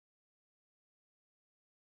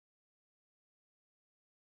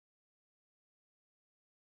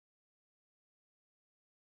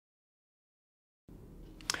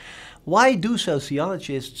Why do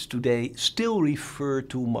sociologists today still refer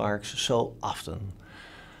to Marx so often?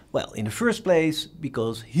 Well, in the first place,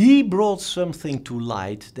 because he brought something to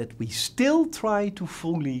light that we still try to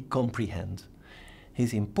fully comprehend.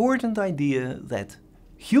 His important idea that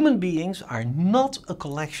human beings are not a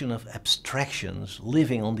collection of abstractions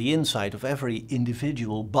living on the inside of every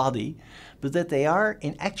individual body, but that they are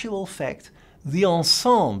in actual fact the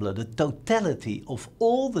ensemble, the totality of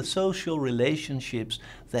all the social relationships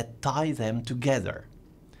that tie them together.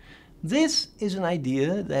 This is an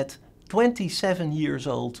idea that 27 years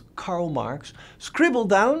old Karl Marx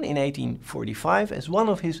scribbled down in 1845 as one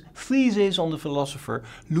of his theses on the philosopher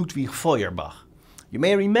Ludwig Feuerbach. You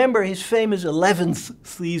may remember his famous 11th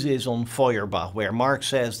thesis on Feuerbach, where Marx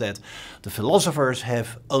says that the philosophers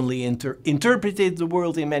have only interpreted the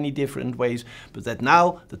world in many different ways, but that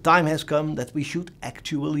now the time has come that we should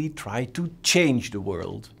actually try to change the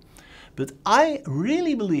world. But I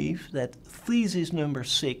really believe that thesis number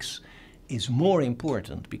 6 is more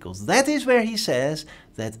important, because that is where he says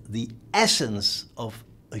that the essence of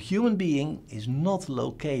a human being is not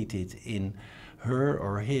located in her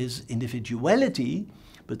or his individuality,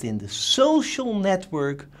 but in the social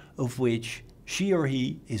network of which she or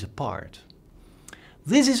he is a part.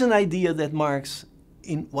 This is an idea that Marx,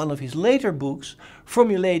 in one of his later books,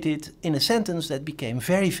 formulated in a sentence that became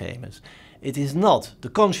very famous. It is not the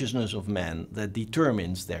consciousness of man that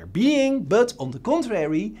determines their being, but on the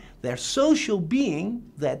contrary, their social being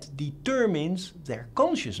that determines their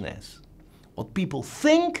consciousness. What people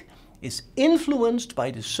think is influenced by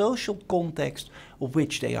the social context of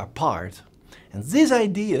which they are part. And this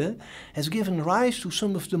idea has given rise to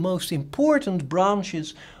some of the most important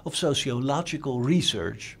branches of sociological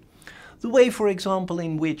research. The way, for example,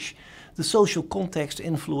 in which the social context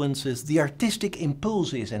influences the artistic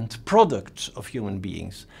impulses and products of human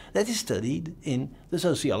beings. That is studied in the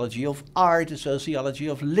sociology of art, the sociology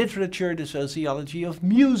of literature, the sociology of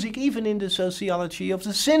music, even in the sociology of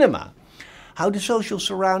the cinema. How the social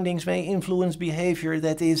surroundings may influence behavior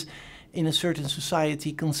that is, in a certain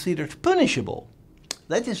society, considered punishable.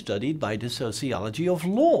 That is studied by the sociology of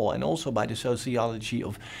law and also by the sociology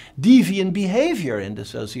of deviant behavior and the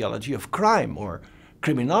sociology of crime or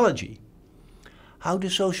criminology. How the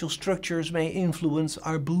social structures may influence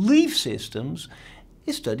our belief systems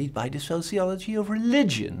is studied by the sociology of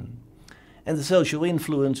religion. And the social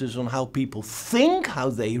influences on how people think, how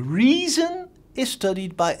they reason, is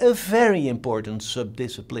studied by a very important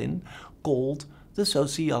subdiscipline called the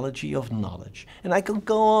sociology of knowledge. And I can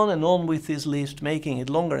go on and on with this list, making it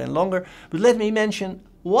longer and longer, but let me mention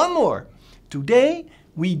one more. Today,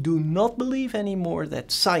 we do not believe anymore that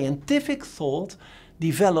scientific thought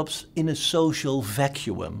develops in a social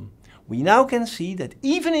vacuum. We now can see that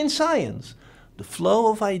even in science, the flow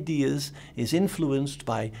of ideas is influenced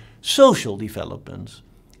by social developments.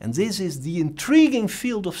 And this is the intriguing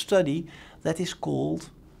field of study that is called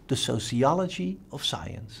the sociology of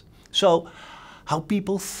science. So, how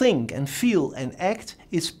people think and feel and act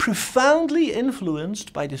is profoundly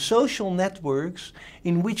influenced by the social networks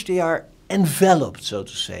in which they are enveloped, so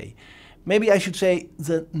to say. Maybe I should say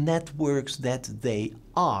the networks that they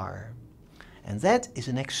are. And that is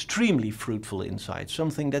an extremely fruitful insight,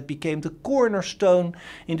 something that became the cornerstone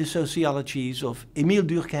in the sociologies of Émile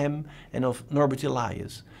Durkheim and of Norbert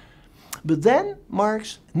Elias. But then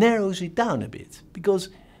Marx narrows it down a bit, because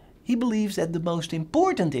he believes that the most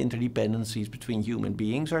important interdependencies between human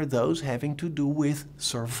beings are those having to do with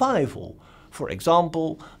survival. For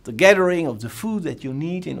example, the gathering of the food that you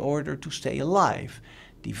need in order to stay alive,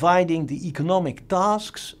 dividing the economic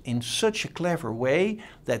tasks in such a clever way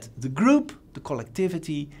that the group, the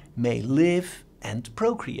collectivity, may live and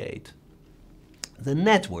procreate. The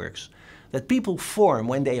networks that people form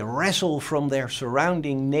when they wrestle from their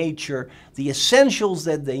surrounding nature the essentials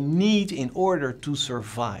that they need in order to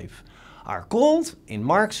survive are called, in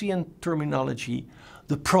Marxian terminology,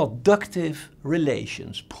 the productive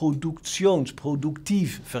relations,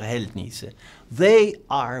 productionsverhältnisse. They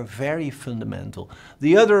are very fundamental.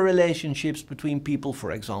 The other relationships between people,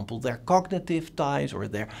 for example, their cognitive ties or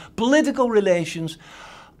their political relations,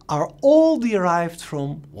 are all derived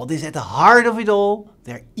from what is at the heart of it all,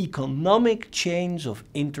 their economic chains of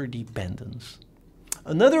interdependence.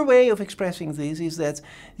 Another way of expressing this is that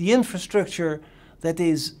the infrastructure that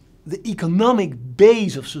is the economic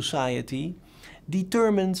base of society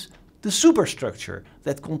determines the superstructure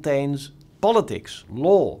that contains politics,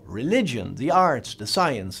 law, religion, the arts, the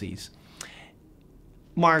sciences.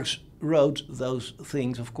 Marx wrote those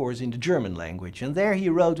things, of course, in the German language, and there he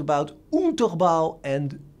wrote about Unterbau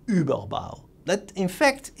and Überbau. That in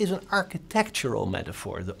fact is an architectural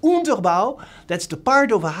metaphor. The Unterbau, that's the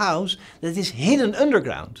part of a house that is hidden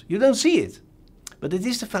underground. You don't see it, but it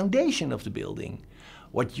is the foundation of the building.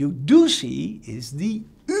 What you do see is the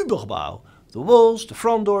Überbau, the walls, the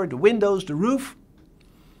front door, the windows, the roof.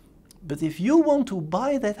 But if you want to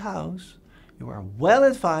buy that house, you are well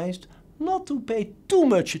advised not to pay too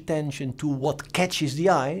much attention to what catches the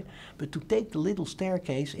eye, but to take the little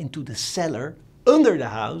staircase into the cellar under the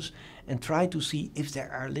house and try to see if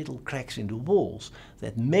there are little cracks in the walls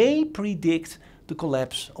that may predict the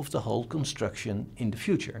collapse of the whole construction in the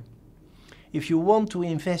future. If you want to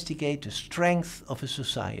investigate the strength of a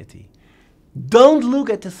society, don't look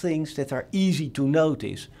at the things that are easy to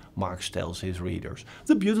notice, Marx tells his readers.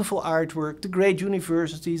 The beautiful artwork, the great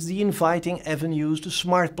universities, the inviting avenues, the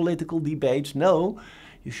smart political debates. No,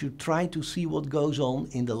 you should try to see what goes on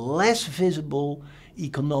in the less visible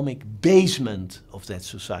economic basement of that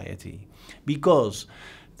society. Because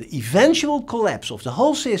the eventual collapse of the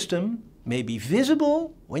whole system may be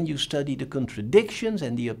visible when you study the contradictions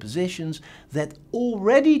and the oppositions that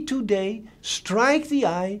already today strike the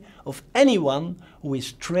eye of anyone who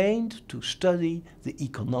is trained to study the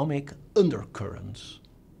economic undercurrents.